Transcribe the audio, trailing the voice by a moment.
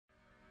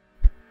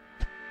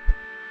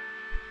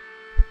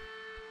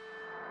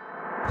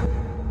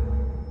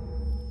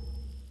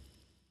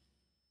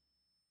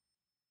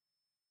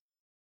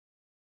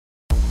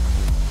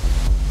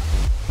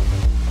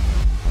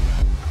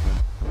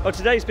Well,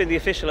 today's been the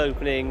official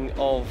opening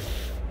of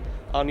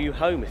our new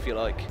home, if you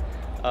like,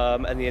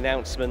 and the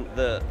announcement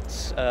that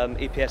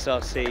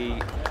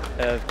EPSRC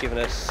have given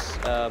us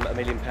 £1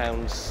 million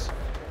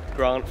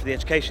grant for the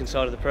education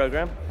side of the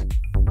programme.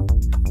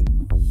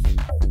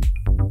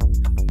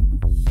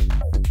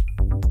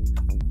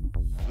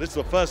 This is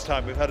the first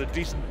time we've had a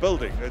decent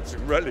building. It's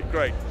really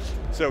great.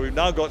 So we've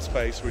now got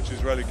space, which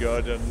is really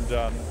good, and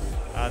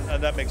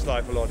that makes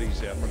life a lot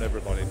easier for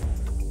everybody.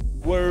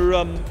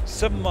 We're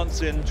 7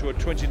 months into a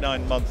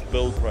 29-month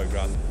build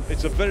program.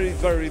 It's a very,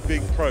 very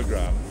big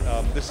program.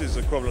 This is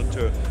equivalent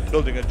to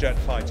building a jet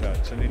fighter.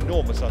 It's an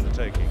enormous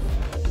undertaking.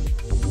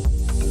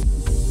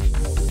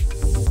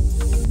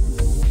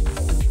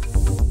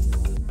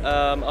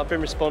 I've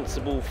been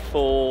responsible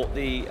for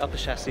the upper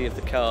chassis of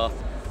the car,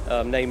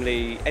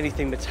 namely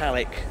anything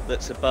metallic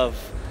that's above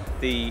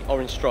the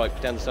orange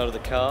stripe down the side of the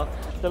car.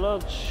 The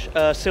large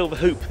silver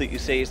hoop that you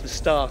see is the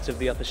start of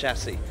the upper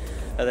chassis.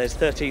 There's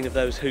 13 of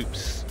those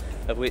hoops,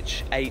 of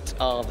which 8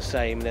 are the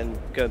same, and then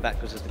going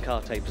backwards as the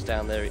car tapers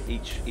down there,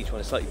 each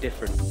one is slightly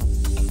different.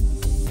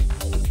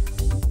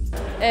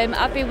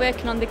 I've been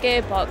working on the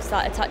gearbox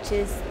that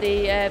attaches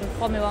the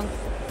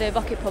the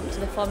rocket pump to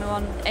the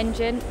Formula 1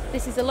 engine.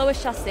 This is the lower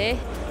chassis,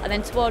 and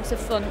then towards the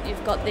front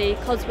you've got the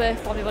Cosworth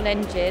Formula 1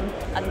 engine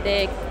and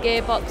the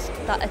gearbox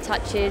that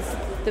attaches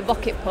the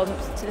rocket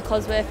pumps to the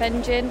Cosworth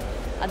engine,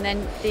 and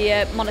then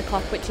the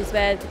monocoque, which is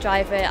where the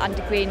driver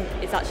Andy Green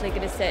is actually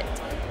going to sit.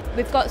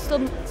 We've got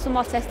some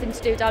more testing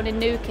to do down in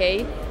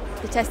Newquay.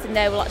 The testing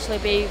there will actually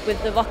be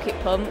with the rocket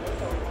pump,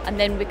 and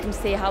then we can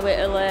see how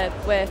it'll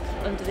work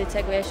under the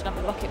integration of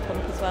the rocket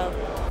pump as well.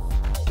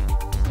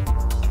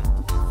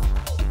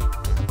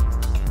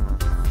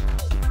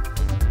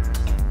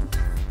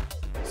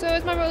 So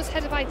as my role as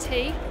Head of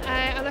IT,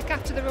 I look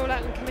after the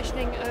rollout and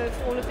commissioning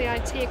of all of the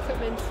IT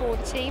equipment for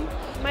the team.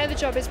 My other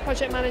job is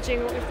project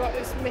managing what we've got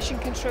as mission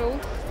control.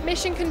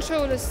 Mission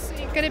control is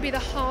going to be the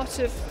heart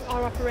of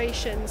our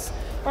operations.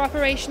 Our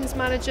operations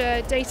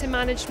manager, data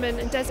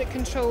management and desert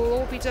control will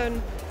all be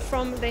done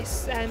from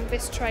this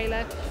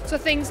trailer. So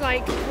things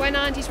like when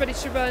Andy's ready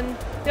to run,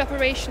 the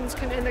operations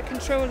and the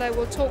controller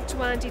will talk to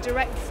Andy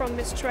direct from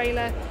this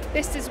trailer.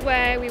 This is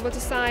where we will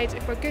decide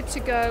if we're good to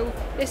go.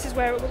 This is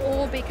where it will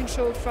all be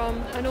controlled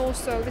from, and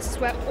also this is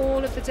where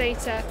all of the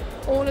data,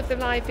 all of the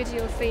live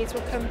video feeds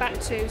will come back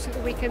to, so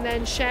that we can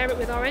then share it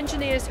with our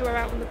engineers who are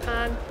out on the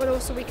pan, but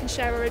also we can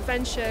share our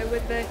adventure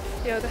with the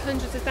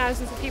hundreds of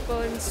thousands of people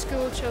and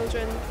school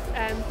children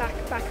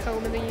back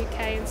home in the UK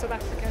and South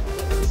Africa.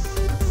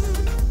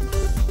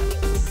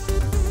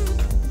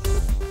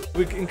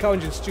 We're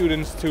encouraging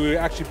students to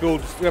actually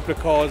build replica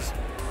cars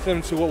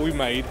similar to what we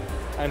made,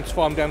 and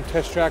fly them down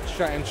test tracks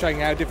and showing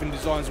how different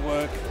designs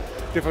work,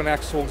 different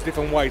axles,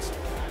 different weights,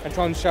 and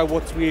trying to show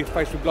what we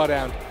face with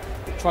Bloodhound.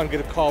 Trying to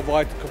get the car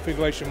right, the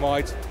configuration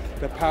right,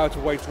 the power to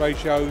weight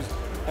ratios,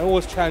 and all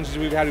those challenges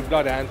we've had with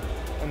Bloodhound,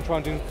 and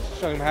trying to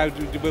show them how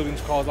to build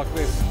into cars like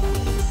this.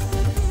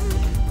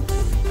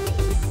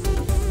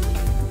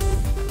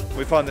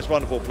 We found this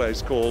wonderful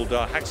place called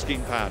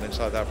Hakskeen Pan in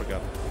South Africa.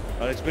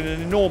 And it's been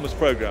an enormous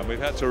program. We've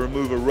had to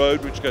remove a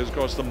road which goes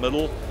across the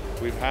middle.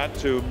 We've had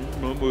to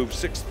remove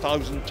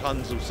 6,000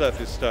 tons of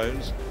surface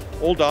stones.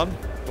 All done,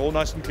 all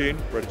nice and clean,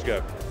 ready to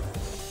go.